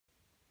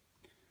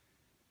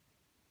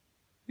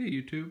Hey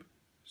YouTube,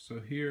 so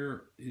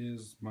here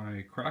is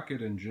my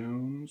Crockett and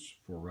Jones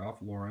for Ralph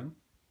Lauren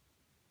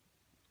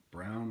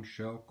brown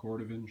shell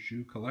Cordovan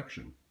shoe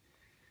collection.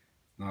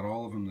 Not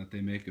all of them that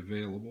they make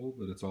available,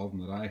 but it's all of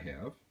them that I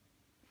have.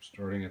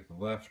 Starting at the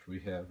left,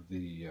 we have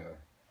the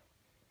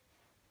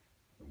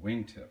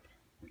wingtip,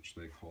 which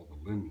they call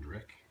the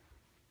Lindrick.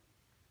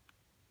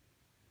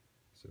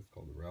 So it's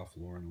called the Ralph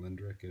Lauren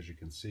Lindrick. As you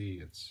can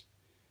see, it's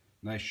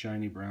nice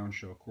shiny brown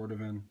shell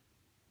Cordovan.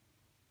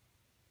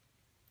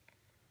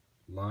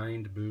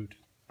 Lined boot,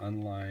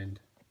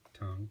 unlined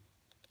tongue.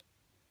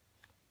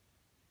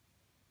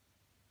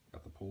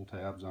 Got the pull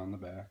tabs on the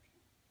back.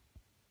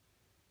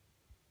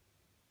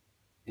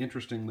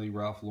 Interestingly,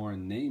 Ralph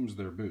Lauren names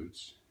their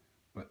boots,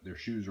 but their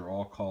shoes are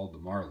all called the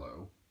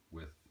Marlow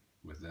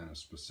with then a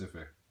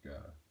specific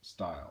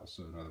style.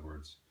 So in other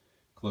words,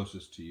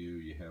 closest to you,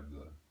 you have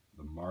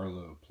the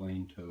Marlow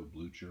plain toe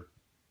Blucher,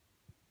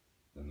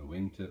 then the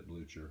wingtip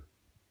Blucher,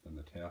 then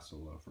the tassel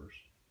loafers.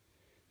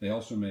 They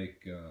also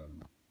make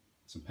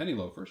some penny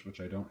loafers, which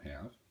I don't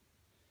have,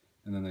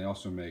 and then they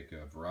also make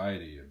a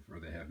variety of, or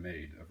they have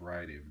made a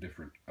variety of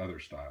different other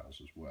styles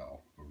as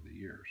well over the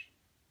years.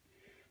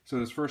 So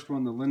this first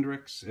one, the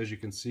Lindricks, as you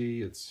can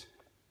see, there's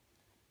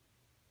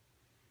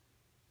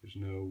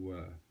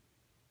no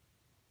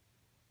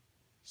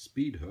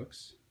speed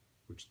hooks,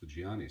 which the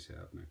Giannis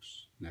have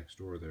next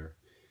door there.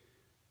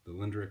 The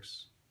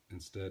Lindricks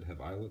instead have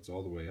eyelets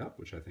all the way up,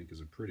 which I think is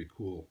a pretty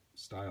cool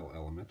style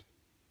element.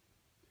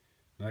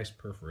 Nice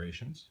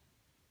perforations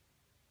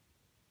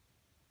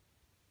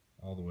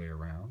all the way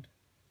around.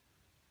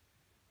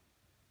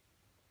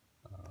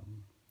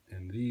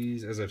 And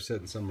these, as I've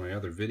said in some of my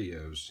other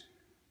videos,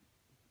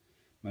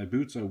 my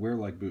boots I wear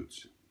like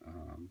boots.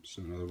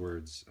 So in other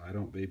words, I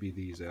don't baby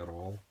these at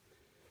all.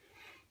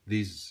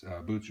 These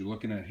boots you're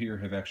looking at here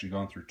have actually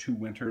gone through 2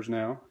 winters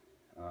now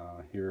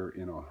here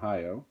in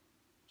Ohio.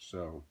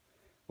 So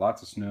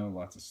lots of snow,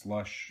 lots of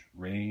slush,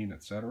 rain,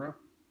 etc.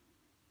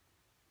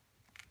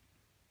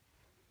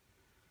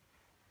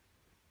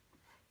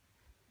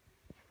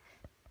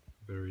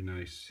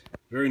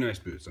 Very nice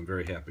boots. I'm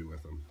very happy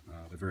with them.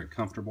 They're very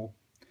comfortable.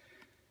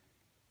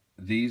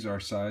 These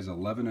are size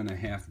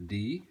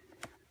 11.5D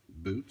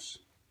boots.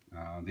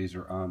 These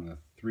are on the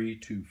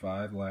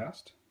 325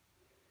 last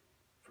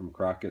from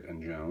Crockett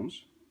and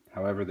Jones.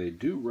 However, they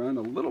do run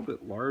a little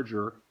bit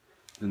larger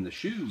than the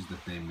shoes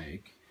that they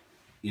make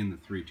in the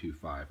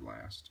 325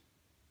 last.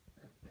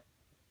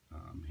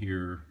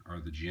 Here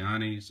are the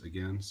Giannis,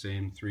 again,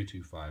 same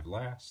 325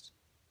 last.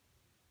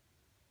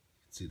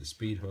 See the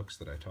speed hooks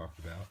that I talked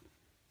about.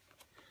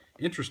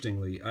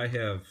 Interestingly, I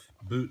have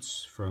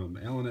boots from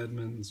Allen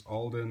Edmonds,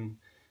 Alden,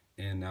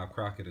 and now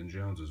Crockett and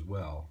Jones as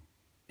well.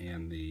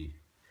 And the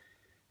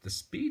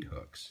speed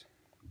hooks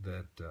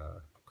that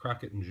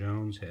Crockett and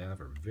Jones have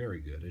are very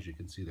good. As you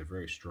can see, they're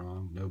very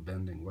strong, no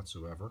bending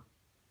whatsoever.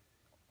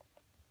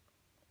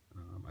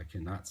 I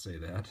cannot say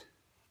that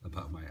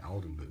about my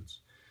Alden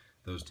boots.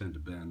 Those tend to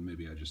bend.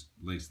 Maybe I just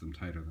lace them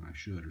tighter than I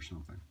should or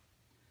something.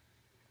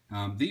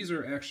 These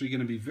are actually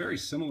going to be very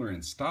similar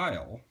in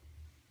style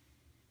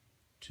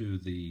to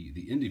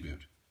the Indy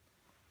boot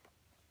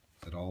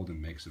that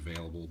Alden makes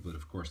available, but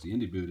of course the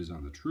Indy boot is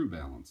on the True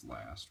Balance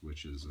last,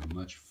 which is a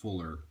much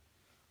fuller,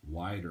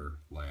 wider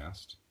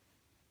last.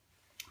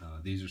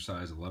 These are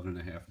size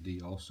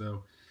 11.5D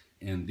also,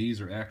 and these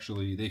are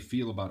actually, they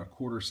feel about a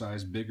quarter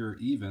size bigger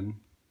even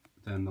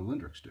than the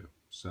Lindricks do.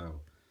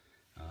 So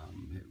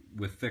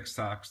with thick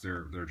socks,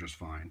 they're just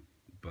fine,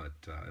 but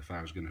if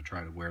I was going to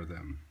try to wear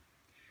them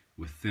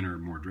with thinner,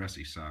 more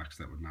dressy socks,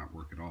 that would not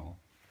work at all.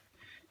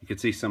 You can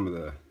see some of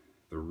the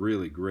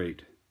really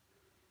great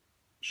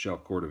shell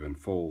Cordovan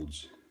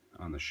folds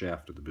on the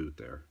shaft of the boot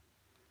there.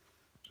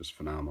 Just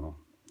phenomenal.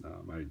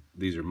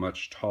 These are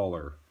much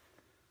taller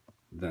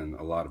than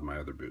a lot of my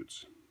other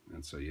boots,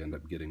 and so you end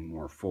up getting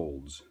more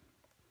folds.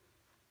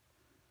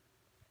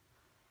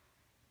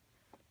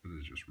 But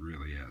it just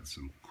really adds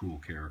some cool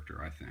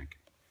character, I think,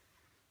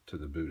 to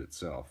the boot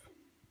itself.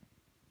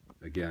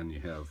 Again, you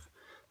have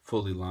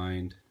fully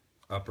lined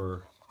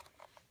upper,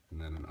 and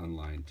then an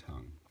unlined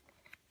tongue.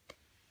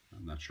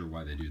 I'm not sure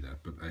why they do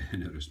that, but I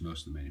noticed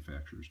most of the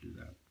manufacturers do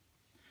that.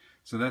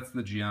 So that's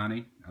the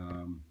Gianni.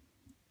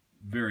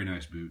 Very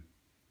nice boot.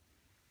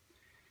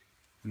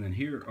 And then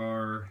here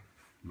are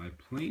my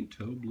plain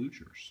toe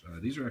Bluchers.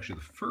 These are actually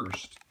the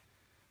first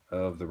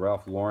of the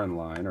Ralph Lauren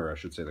line, or I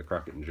should say the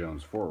Crockett and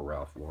Jones for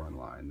Ralph Lauren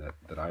line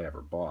that I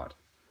ever bought.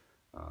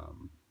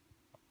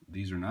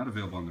 These are not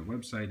available on their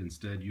website.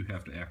 Instead, you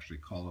have to actually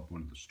call up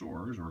one of the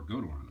stores or go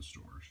to one of the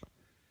stores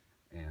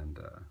and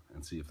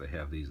see if they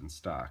have these in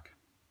stock.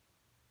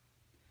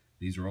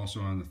 These are also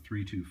on the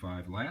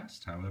 325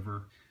 last.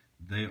 However,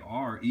 they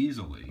are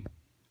easily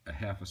a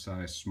half a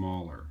size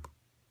smaller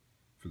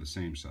for the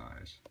same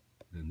size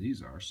than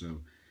these are.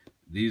 So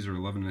these are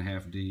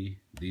 11.5D,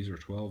 these are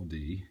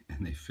 12D,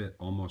 and they fit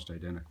almost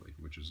identically,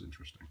 which is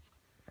interesting.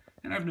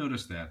 And I've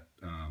noticed that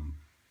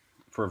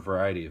for a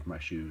variety of my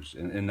shoes,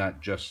 and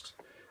not just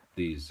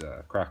these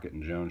Crockett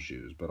and Jones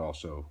shoes, but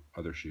also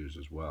other shoes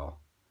as well.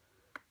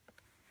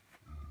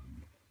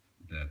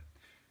 that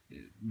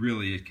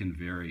it can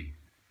vary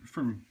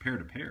from pair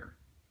to pair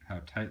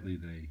how tightly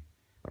they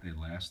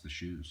last the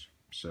shoes.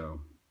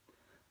 So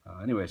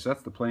anyway, so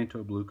that's the plain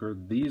toe Blucher.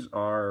 These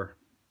are,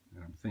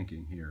 I'm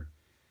thinking here,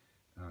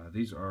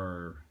 these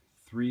are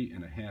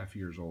 3.5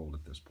 years old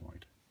at this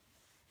point,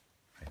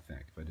 I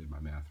think, if I did my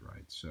math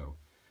right. So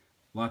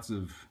lots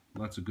of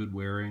good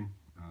wearing.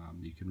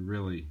 You can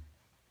really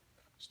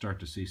start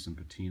to see some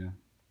patina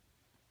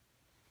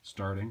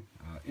starting.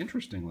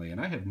 Interestingly, and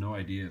I have no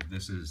idea if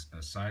this is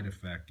a side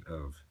effect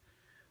of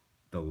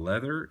the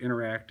leather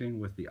interacting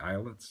with the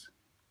eyelets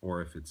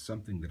or if it's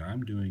something that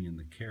I'm doing in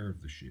the care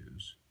of the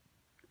shoes,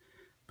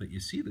 but you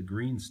see the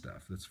green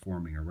stuff that's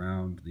forming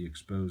around the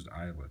exposed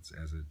eyelets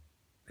as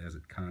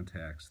it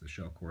contacts the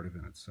shell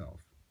Cordovan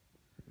itself.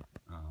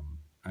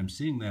 I'm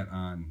seeing that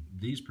on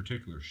these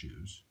particular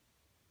shoes,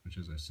 which,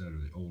 as I said, are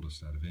the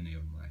oldest out of any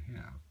of them I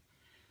have.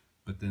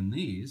 But then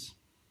these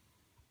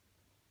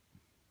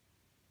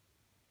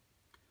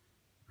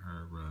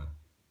are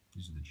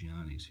the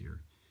Giannis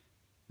here.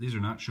 These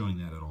are not showing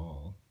that at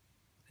all,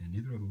 and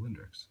neither are the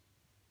Lindricks.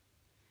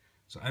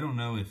 So I don't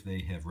know if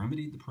they have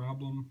remedied the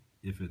problem,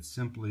 if it's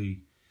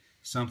simply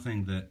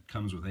something that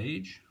comes with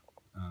age,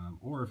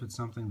 or if it's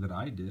something that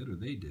I did or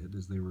they did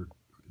as they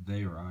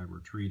or I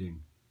were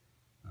treating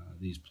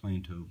these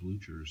plain toe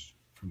Bluchers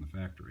from the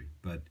factory.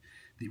 But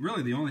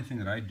really the only thing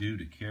that I do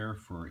to care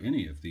for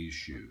any of these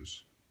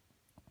shoes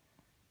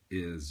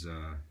is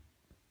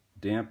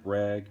damp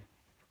rag,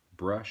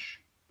 brush,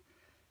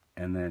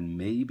 and then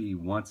maybe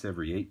once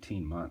every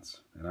 18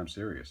 months, and I'm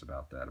serious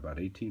about that, about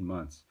 18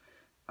 months,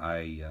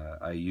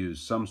 I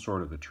use some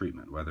sort of a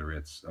treatment, whether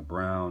it's a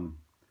brown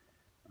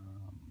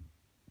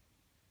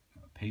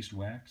paste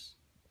wax,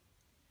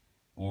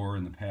 or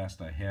in the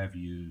past I have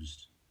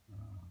used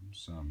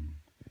some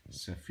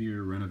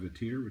Saphir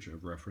Renovateur, which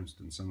I've referenced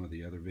in some of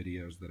the other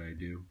videos that I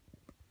do.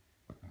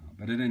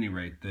 But at any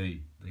rate,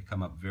 they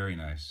come up very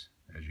nice,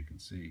 as you can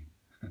see,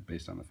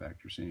 based on the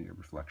fact you're seeing a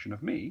reflection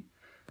of me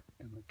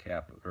in the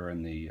cap, or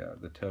in the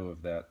toe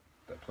of that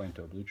plain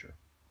toe Blucher.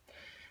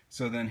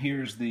 So then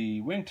here's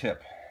the wingtip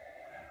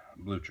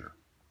Blucher,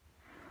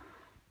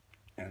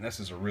 and this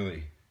is a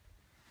really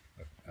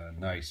a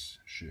nice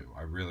shoe.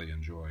 I really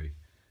enjoy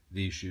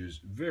these shoes.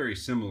 Very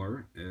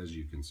similar, as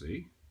you can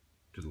see,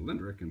 to the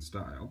Lindrick in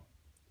style.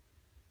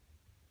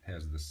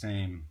 Has the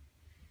same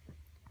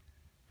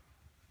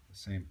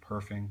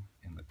perfing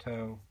in the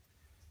toe,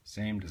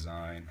 same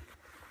design.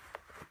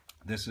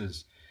 This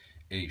is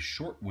a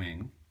short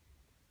wing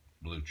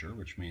Blucher,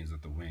 which means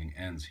that the wing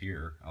ends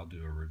here. I'll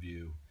do a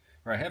review,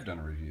 or I have done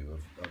a review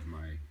of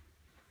my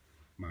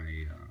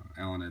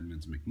Allen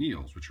Edmonds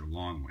McNeils, which are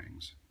long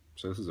wings.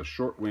 So this is a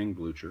short wing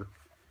Blucher,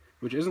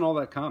 which isn't all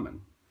that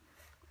common.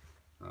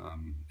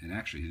 And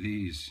actually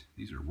these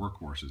are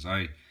workhorses.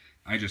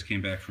 I just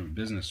came back from a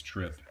business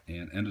trip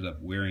and ended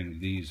up wearing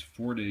these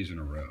 4 days in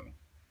a row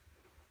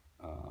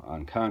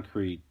on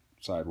concrete,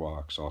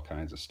 sidewalks, all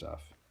kinds of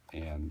stuff.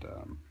 And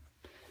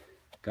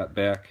got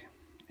back,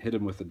 hit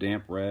them with a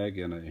damp rag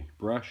and a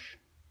brush,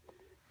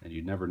 and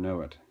you'd never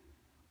know it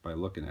by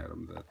looking at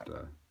them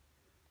that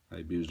I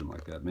abused them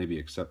like that, maybe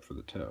except for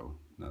the toe,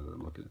 now that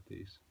I'm looking at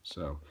these.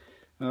 So,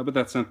 but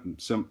that's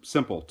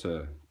simple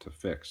to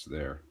fix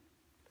there.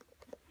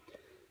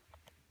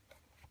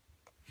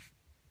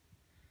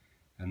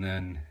 And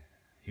then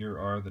here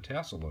are the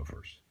tassel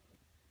loafers,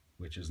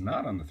 which is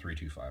not on the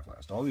 325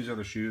 last. All these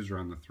other shoes are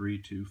on the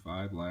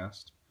 325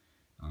 last.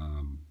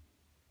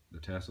 The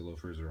tassel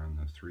loafers are on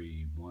the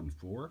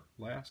 314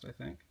 last, I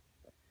think.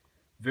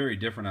 Very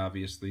different,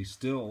 obviously.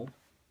 Still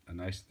a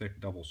nice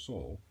thick double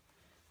sole,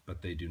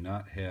 but they do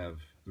not have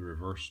the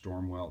reverse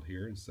storm welt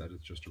here. Instead,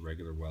 it's just a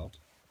regular welt.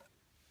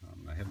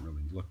 I haven't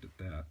really looked at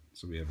that.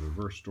 So we have a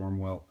reverse storm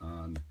welt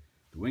on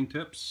the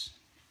wingtips.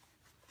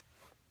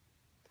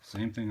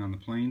 Same thing on the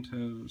plain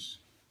toes.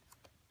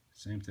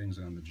 Same things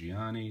on the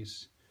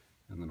Giannis.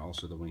 And then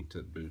also the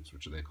wingtip boots,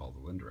 which they call the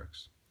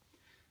Lindricks.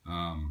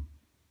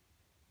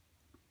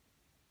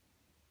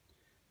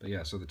 But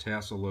yeah, so the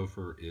tassel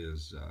loafer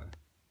is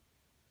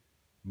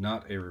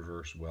not a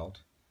reverse welt,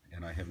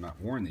 and I have not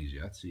worn these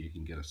yet, so you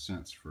can get a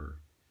sense for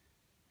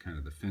kind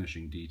of the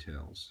finishing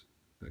details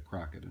that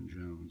Crockett and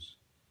Jones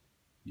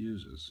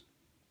uses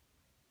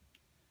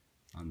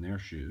on their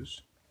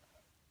shoes,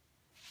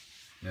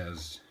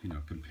 as you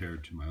know,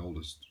 compared to my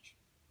oldest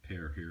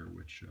pair here,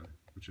 which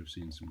have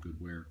seen some good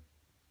wear.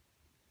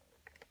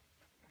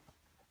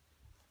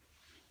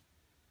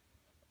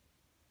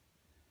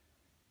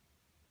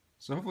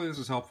 So hopefully this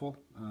is helpful.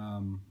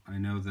 I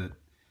know that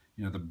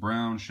the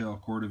brown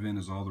shell Cordovan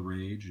is all the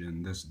rage,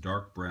 and this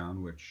dark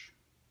brown, which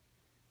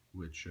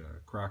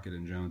Crockett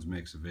and Jones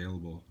makes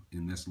available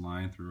in this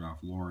line through Ralph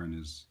Lauren,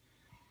 is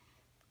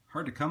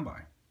hard to come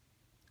by.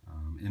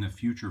 In a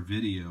future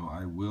video,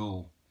 I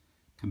will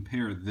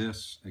compare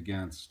this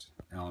against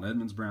Allen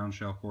Edmonds brown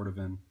shell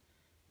Cordovan,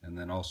 and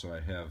then also I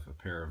have a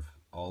pair of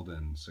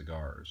Alden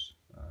cigars,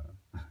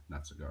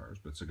 not cigars,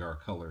 but cigar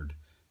colored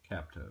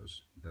cap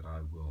toes that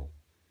I will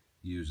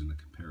use in the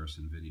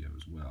comparison video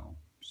as well.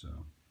 So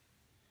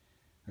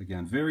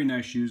Again, very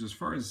nice shoes. As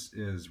far as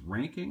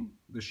ranking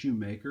the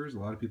shoemakers, a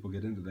lot of people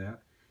get into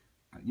that.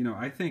 You know,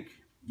 I think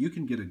you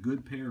can get a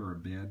good pair or a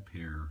bad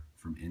pair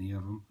from any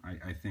of them.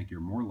 I think you're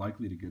more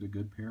likely to get a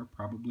good pair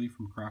probably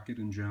from Crockett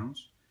and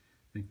Jones.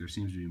 I think there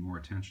seems to be more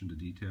attention to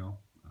detail,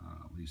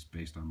 at least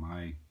based on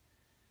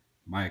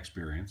my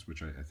experience,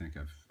 which I think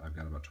I've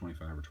got about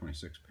 25 or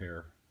 26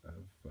 pair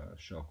of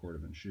shell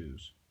Cordovan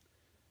shoes.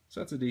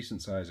 So that's a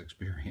decent size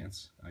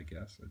experience, I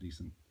guess, a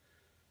decent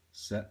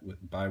set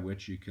by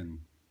which you can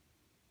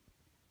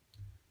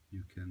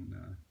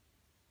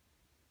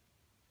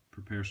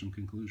prepare some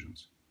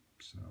conclusions.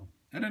 So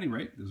at any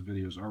rate, this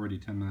video is already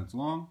 10 minutes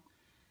long.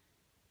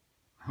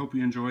 I hope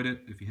you enjoyed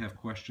it. If you have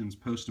questions,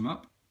 post them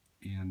up.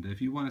 And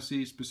if you want to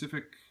see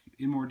specific,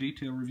 in more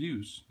detail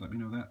reviews, let me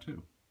know that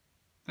too.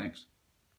 Thanks.